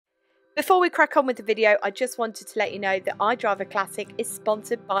Before we crack on with the video, I just wanted to let you know that iDRIVEACLASSIC is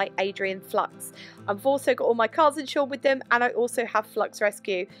sponsored by Adrian Flux. I've also got all my cars insured with them, and I also have Flux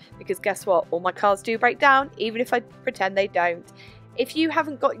Rescue, because guess what? All my cars do break down, even if I pretend they don't. If you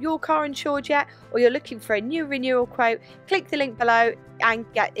haven't got your car insured yet, or you're looking for a new renewal quote, click the link below and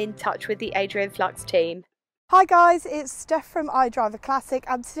get in touch with the Adrian Flux team. Hi guys, it's Steph from iDRIVEACLASSIC,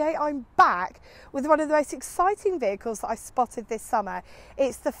 and today I'm back with one of the most exciting vehicles that I spotted this summer.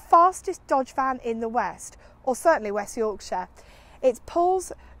 It's the fastest Dodge van in the West, or certainly West Yorkshire. It's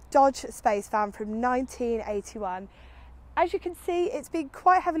Paul's Dodge Space Van from 1981. As you can see, it's been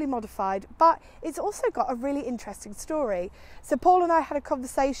quite heavily modified, but it's also got a really interesting story. So Paul and I had a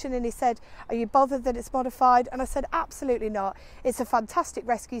conversation and he said, "Are you bothered that it's modified?" And I said, absolutely not. It's a fantastic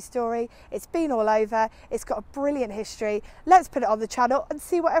rescue story. It's been all over. It's got a brilliant history. Let's put it on the channel and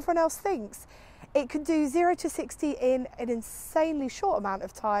see what everyone else thinks. It can do 0 to 60 in an insanely short amount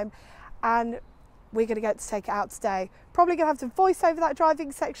of time, and we're going to get to take it out today. Probably going to have to voice over that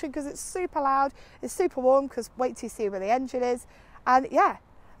driving section because it's super loud, it's super warm, because wait till you see where the engine is. And yeah,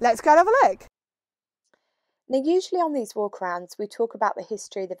 let's go and have a look. Now, usually on these walkarounds, we talk about the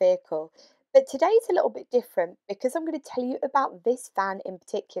history of the vehicle, but today's a little bit different because I'm going to tell you about this van in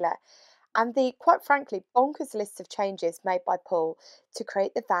particular and the, quite frankly, bonkers list of changes made by Paul to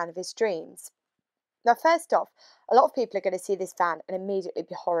create the van of his dreams. Now, first off, a lot of people are going to see this van and immediately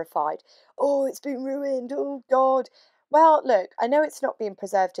be horrified. Oh, it's been ruined. Oh, God. Well, look, I know it's not being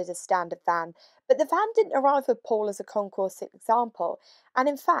preserved as a standard van, but the van didn't arrive with Paul as a concours example. And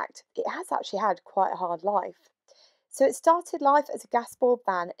in fact, it has actually had quite a hard life. So it started life as a gas-bored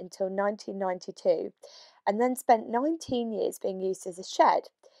van until 1992, and then spent 19 years being used as a shed.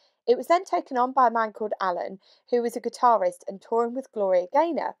 It was then taken on by a man called Alan, who was a guitarist and touring with Gloria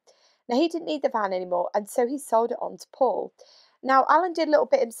Gaynor. Now, he didn't need the van anymore, and so he sold it on to Paul. Now, Alan did a little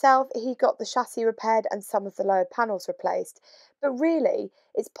bit himself. He got the chassis repaired and some of the lower panels replaced. But really,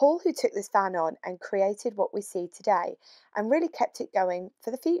 it's Paul who took this van on and created what we see today, and really kept it going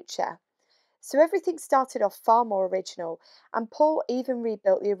for the future. So everything started off far more original, and Paul even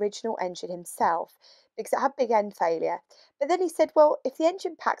rebuilt the original engine himself because it had big end failure. But then he said, well, if the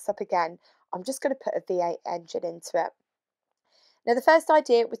engine packs up again, I'm just going to put a V8 engine into it. Now, the first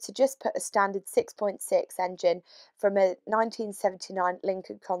idea was to just put a standard 6.6 engine from a 1979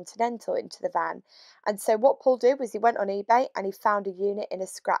 Lincoln Continental into the van. And so what Paul did was he went on eBay and he found a unit in a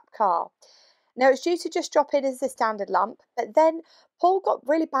scrap car. Now, it's due to just drop in as a standard lump, but then Paul got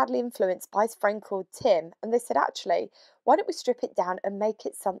really badly influenced by his friend called Tim, and they said, actually, why don't we strip it down and make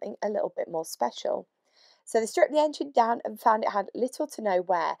it something a little bit more special? So they stripped the engine down and found it had little to no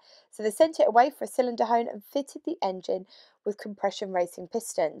wear. So they sent it away for a cylinder hone and fitted the engine with compression racing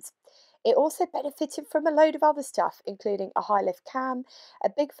pistons. It also benefited from a load of other stuff, including a high lift cam, a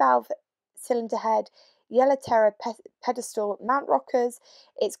big valve cylinder head, Yellow Terra pedestal mount rockers.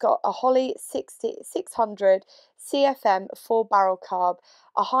 It's got a Holley 600 CFM 4-barrel carb,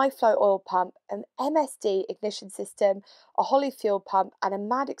 a high flow oil pump, an MSD ignition system, a Holley fuel pump, and a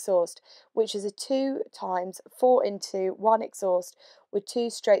MAD exhaust, which is a 2 times 4-into-1 exhaust with 2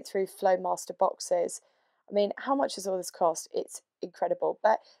 straight through Flowmaster boxes. I mean, how much does all this cost? It's incredible,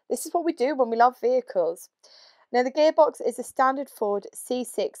 but this is what we do when we love vehicles. Now, the gearbox is a standard Ford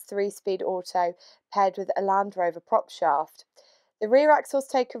C6 3-speed auto paired with a Land Rover prop shaft. The rear axle is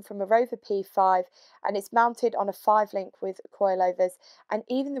taken from a Rover P5 and it's mounted on a 5-link with coilovers, and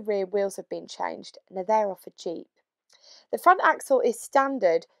even the rear wheels have been changed. Now, they're off a Jeep. The front axle is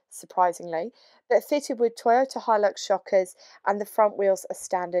standard, surprisingly, but fitted with Toyota Hilux shockers, and the front wheels are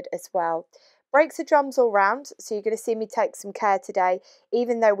standard as well. Brakes are drums all round, so you're going to see me take some care today,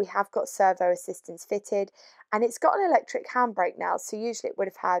 even though we have got servo assistance fitted. And it's got an electric handbrake now, so usually it would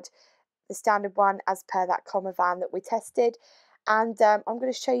have had the standard one as per that comma van that we tested. And I'm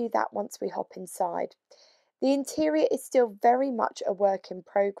going to show you that once we hop inside. The interior is still very much a work in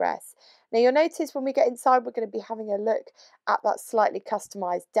progress. Now, you'll notice when we get inside, we're going to be having a look at that slightly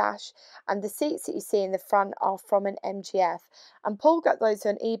customised dash, and the seats that you see in the front are from an MGF, and Paul got those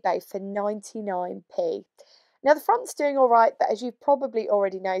on eBay for 99p. Now, the front's doing all right, but as you've probably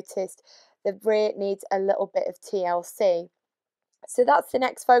already noticed, the rear needs a little bit of TLC. So that's the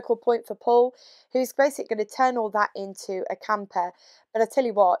next focal point for Paul, who's basically going to turn all that into a camper. But I tell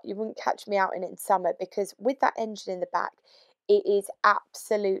you what, you wouldn't catch me out in it in summer, because with that engine in the back, it is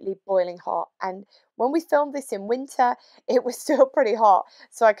absolutely boiling hot. And when we filmed this in winter, it was still pretty hot.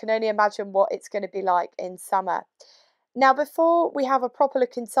 So I can only imagine what it's going to be like in summer. Now, before we have a proper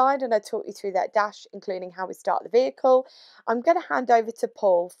look inside and I talk you through that dash, including how we start the vehicle, I'm going to hand over to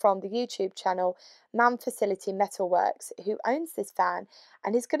Paul from the YouTube channel Man Facility Metalworks, who owns this van,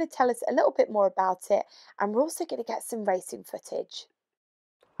 and he's going to tell us a little bit more about it, and we're also going to get some racing footage.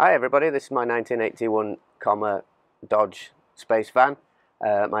 Hi everybody, this is my 1981 Comma Dodge space van.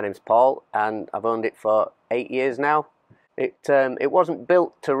 My name's Paul and I've owned it for 8 years now. It wasn't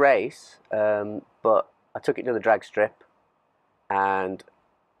built to race, but I took it to the drag strip, and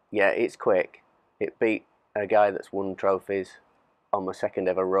yeah, it's quick. It beat a guy that's won trophies on my second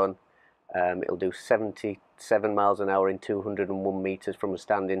ever run. It'll do 77 miles an hour in 201 meters from a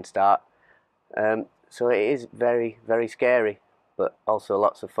standing start. So it is very, very scary, but also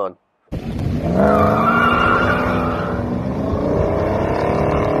lots of fun.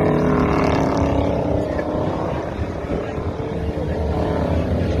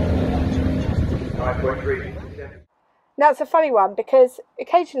 Now, it's a funny one because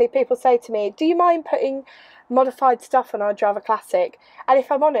occasionally people say to me, do you mind putting modified stuff on iDrive Classic? And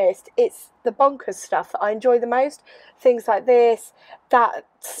if I'm honest, it's the bonkers stuff that I enjoy the most. Things like this, that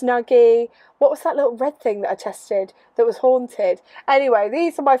Snuggie. What was that little red thing that I tested that was haunted? Anyway,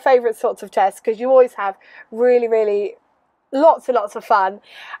 these are my favourite sorts of tests because you always have really, really lots and lots of fun.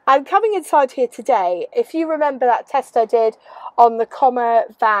 And coming inside here today, if you remember that test I did on the Comma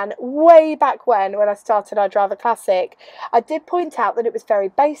van way back when I started iDrive Classic, I did point out that it was very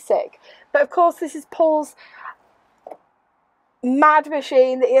basic. But of course, this is Paul's mad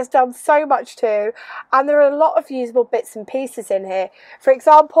machine that he has done so much to, and there are a lot of usable bits and pieces in here. For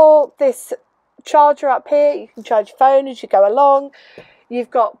example, this charger up here, you can charge your phone as you go along. You've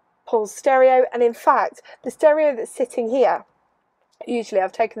got Paul's stereo, and in fact the stereo that's sitting here, usually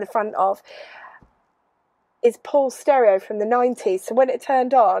I've taken the front of, is Paul's stereo from the 90s. So when it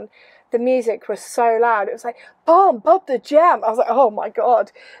turned on, the music was so loud, it was like Bob the Jam. I was like, oh my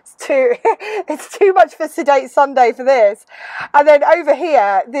god, it's too much for Sedate Sunday for this. And then over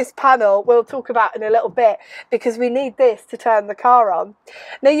here, this panel we'll talk about in a little bit because we need this to turn the car on.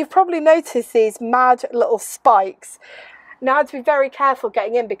 Now, you've probably noticed these mad little spikes. Now I had to be very careful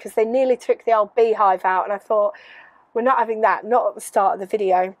getting in because they nearly took the old beehive out, and I thought, we're not having that, not at the start of the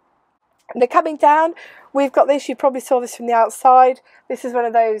video. And they're coming down, we've got this, you probably saw this from the outside. This is one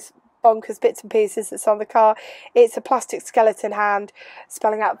of those bonkers bits and pieces that's on the car. It's a plastic skeleton hand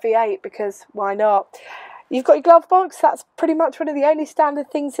spelling out V8 because why not? You've got your glove box, that's pretty much one of the only standard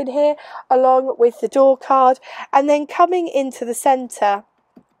things in here, along with the door card. And then coming into the centre,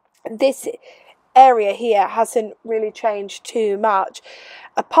 this area here hasn't really changed too much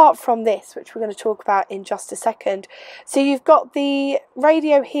apart from this, which we're going to talk about in just a second. So you've got the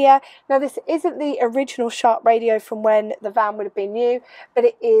radio here. Now, this isn't the original Sharp radio from when the van would have been new, but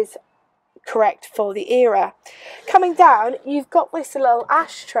it is correct for the era. Coming down, you've got this little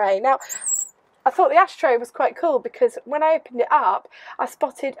ashtray. Now, I thought the ashtray was quite cool because when I opened it up, I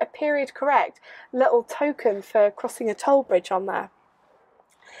spotted a period correct little token for crossing a toll bridge on there.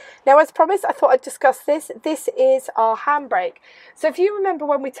 Now, as promised, I thought I'd discuss this. This is our handbrake. So if you remember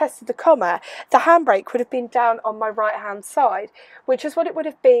when we tested the Comma, the handbrake would have been down on my right-hand side, which is what it would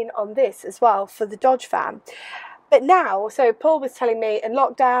have been on this as well for the Dodge van. But now, so Paul was telling me in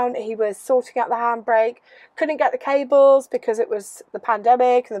lockdown, he was sorting out the handbrake, couldn't get the cables because it was the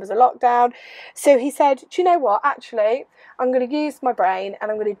pandemic and there was a lockdown. So he said, do you know what, actually, I'm going to use my brain and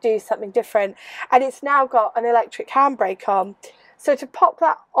I'm going to do something different. And it's now got an electric handbrake on. So to pop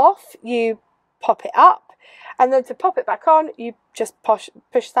that off, you pop it up, and then to pop it back on, you just push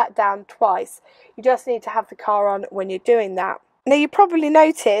that down twice. You just need to have the car on when you're doing that. Now, you probably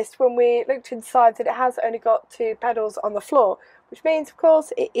noticed when we looked inside that it has only got 2 pedals on the floor, which means, of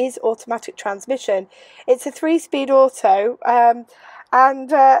course, it is automatic transmission. It's a 3-speed auto, and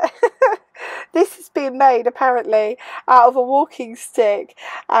this has been made apparently out of a walking stick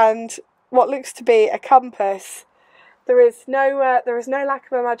and what looks to be a compass. There is no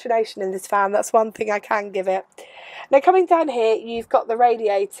lack of imagination in this van. That's one thing I can give it. Now, coming down here, you've got the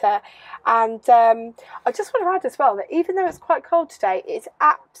radiator, and I just want to add as well that even though it's quite cold today, it's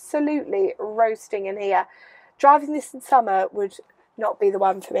absolutely roasting in here. Driving this in summer would not be the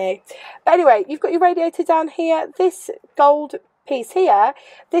one for me. But anyway, you've got your radiator down here. This gold piece here,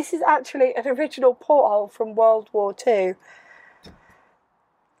 this is actually an original porthole from World War II.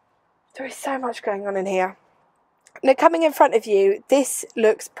 There is so much going on in here. Now, coming in front of you, this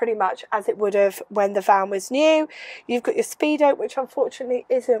looks pretty much as it would have when the van was new. You've got your speedo, which unfortunately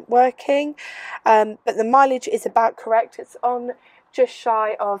isn't working, but the mileage is about correct. It's on just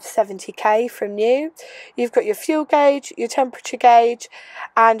shy of 70k from new. You've got your fuel gauge, your temperature gauge,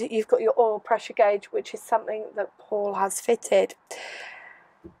 and you've got your oil pressure gauge, which is something that Paul has fitted.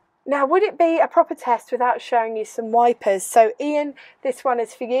 Now, would it be a proper test without showing you some wipers? So Ian, this one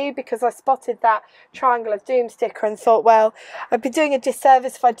is for you, because I spotted that Triangle of Doom sticker and thought, well, I'd be doing a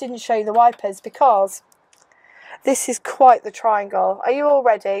disservice if I didn't show you the wipers, because this is quite the triangle. Are you all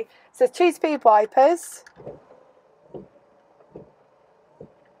ready? So 2-speed wipers.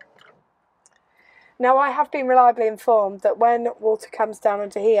 Now, I have been reliably informed that when water comes down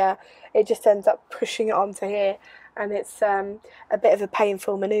onto here, it just ends up pushing it onto here, and it's a bit of a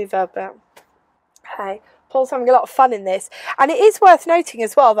painful manoeuvre, but hey, Paul's having a lot of fun in this. And it is worth noting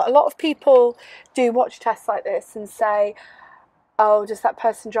as well that a lot of people do watch tests like this and say, oh, does that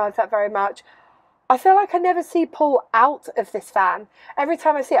person drive that very much? I feel like I never see Paul out of this van. Every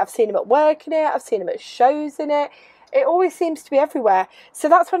time I see it, I've seen him at work in it, I've seen him at shows in it. It always seems to be everywhere. So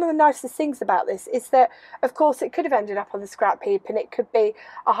that's one of the nicest things about this, is that, of course, it could have ended up on the scrap heap and it could be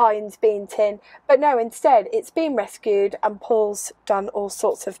a Heinz bean tin. But no, instead, it's been rescued and Paul's done all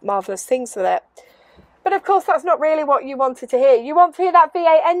sorts of marvellous things with it. But of course, that's not really what you wanted to hear. You want to hear that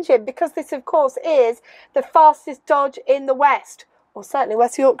V8 engine, because this, of course, is the fastest Dodge in the West, or certainly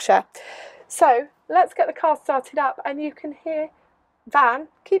West Yorkshire. So let's get the car started up and you can hear van,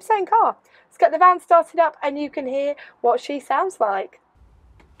 keep saying car. Let's get the van started up and you can hear what she sounds like.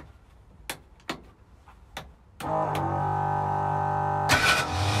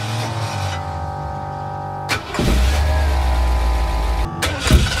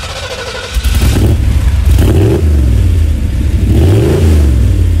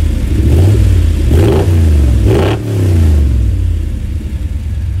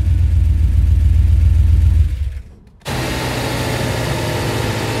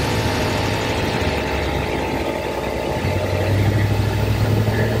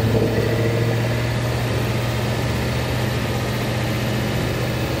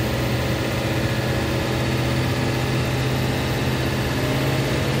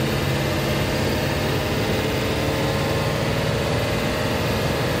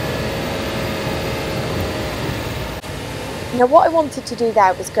 Now, what I wanted to do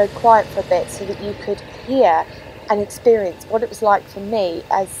there was go quiet for a bit so that you could hear and experience what it was like for me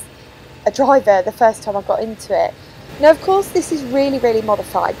as a driver the first time I got into it. Now, of course, this is really, really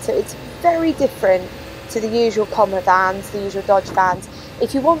modified, so it's very different to the usual Comma vans, the usual Dodge vans.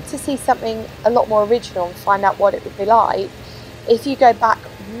 If you want to see something a lot more original and find out what it would be like, if you go back,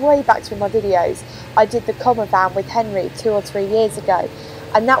 way back to my videos, I did the Comma van with Henry 2 or 3 years ago.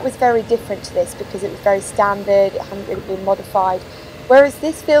 And that was very different to this because it was very standard, it hadn't really been modified. Whereas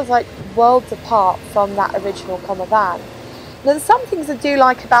this feels like worlds apart from that original Comma van. Now, there's some things I do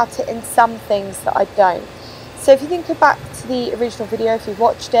like about it and some things that I don't. So if you think back to the original video, if you've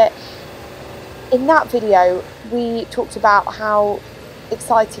watched it, in that video we talked about how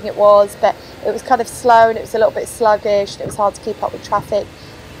exciting it was, but it was kind of slow and it was a little bit sluggish and it was hard to keep up with traffic.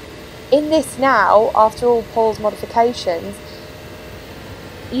 In this now, after all Paul's modifications,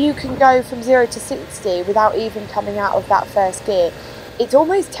 you can go from 0 to 60 without even coming out of that first gear. It's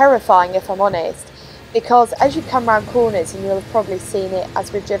almost terrifying, if I'm honest, because as you come around corners, and you'll have probably seen it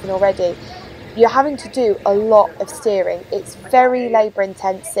as we've driven already, you're having to do a lot of steering. It's very labour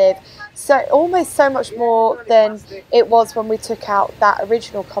intensive, so almost so much more than it was when we took out that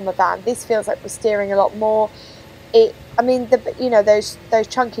original Comma van. This feels like we're steering a lot more. I mean, those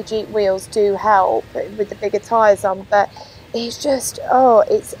chunky Jeep wheels do help with the bigger tyres on, but it's just,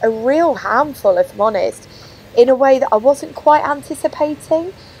 it's a real handful, if I'm honest, in a way that I wasn't quite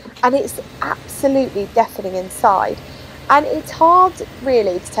anticipating, and it's absolutely deafening inside. And it's hard,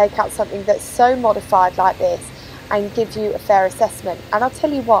 really, to take out something that's so modified like this and give you a fair assessment. And I'll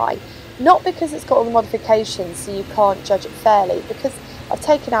tell you why. Not because it's got all the modifications so you can't judge it fairly, because I've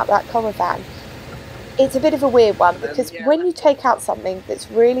taken out that Comma van. It's a bit of a weird one, because when you take out something that's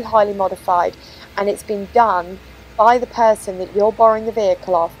really highly modified and it's been done by the person that you're borrowing the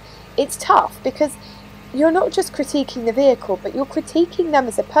vehicle off, it's tough, because you're not just critiquing the vehicle, but you're critiquing them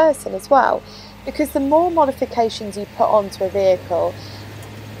as a person as well. Because the more modifications you put onto a vehicle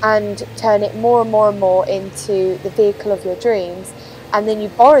and turn it more and more and more into the vehicle of your dreams, and then you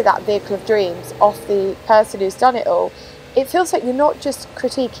borrow that vehicle of dreams off the person who's done it all, it feels like you're not just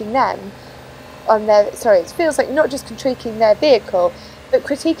critiquing them on their, it feels like you're not just critiquing their vehicle, but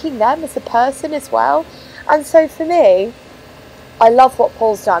critiquing them as a person as well. And so for me, I love what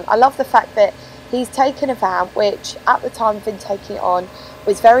Paul's done. I love the fact that he's taken a van which at the time of him taking it on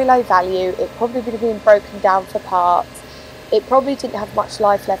was very low value. It probably would have been broken down for parts. It probably didn't have much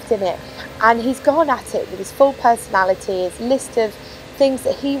life left in it. and he's gone at it with his full personality, his list of things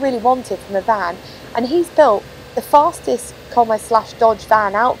that he really wanted from a van, and he's built the fastest Dodge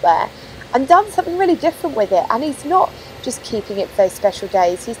van out there and done something really different with it. And he's not just keeping it for those special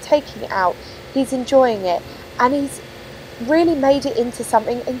days, he's taking it out, he's enjoying it, and he's really made it into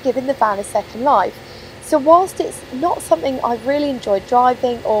something and given the van a second life. So whilst it's not something I've really enjoyed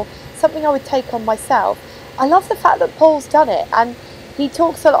driving or something I would take on myself, I love the fact that Paul's done it, and he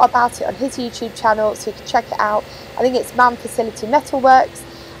talks a lot about it on his YouTube channel, so you can check it out. I think it's Man Facility Metalworks,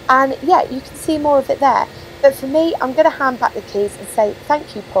 and yeah, you can see more of it there. But for me, I'm going to hand back the keys and say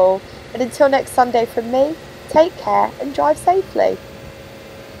thank you, Paul. But until next Sunday from me, take care and drive safely.